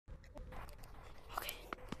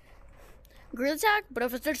Gorilla Tag, but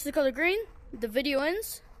if it starts the color green, the video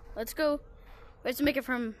ends. Let's go. We have to make it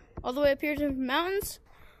from all the way up here to the mountains,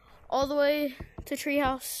 all the way to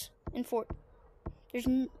treehouse and fort. There's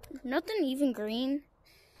nothing even green.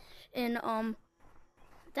 And,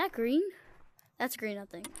 that green? That's green, I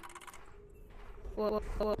think. Whoa.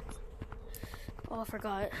 Oh, I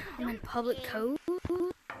forgot. I'm in public code.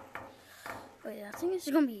 Wait, I think this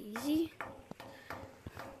is gonna be easy.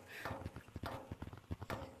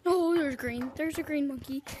 Oh, there's green. There's a green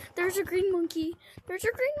monkey. There's a green monkey. There's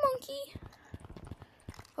a green monkey.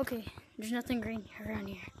 Okay, there's nothing green around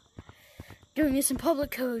here. Doing this in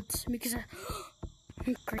public codes because I...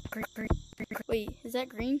 Green. Wait, is that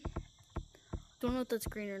green? Don't know if that's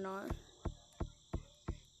green or not.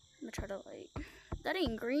 I'm gonna try to that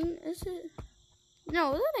ain't green, is it?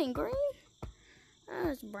 No, that ain't green.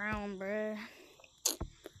 That's brown, bruh.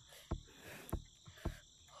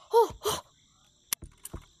 Oh!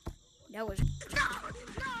 That was... No,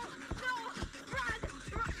 run!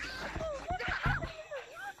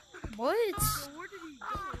 What? Where did he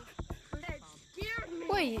go? That scared me.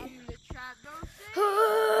 Wait. I'm in the trap, don't say.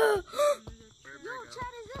 No! Yo,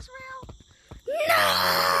 Chad, is this real?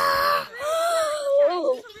 No!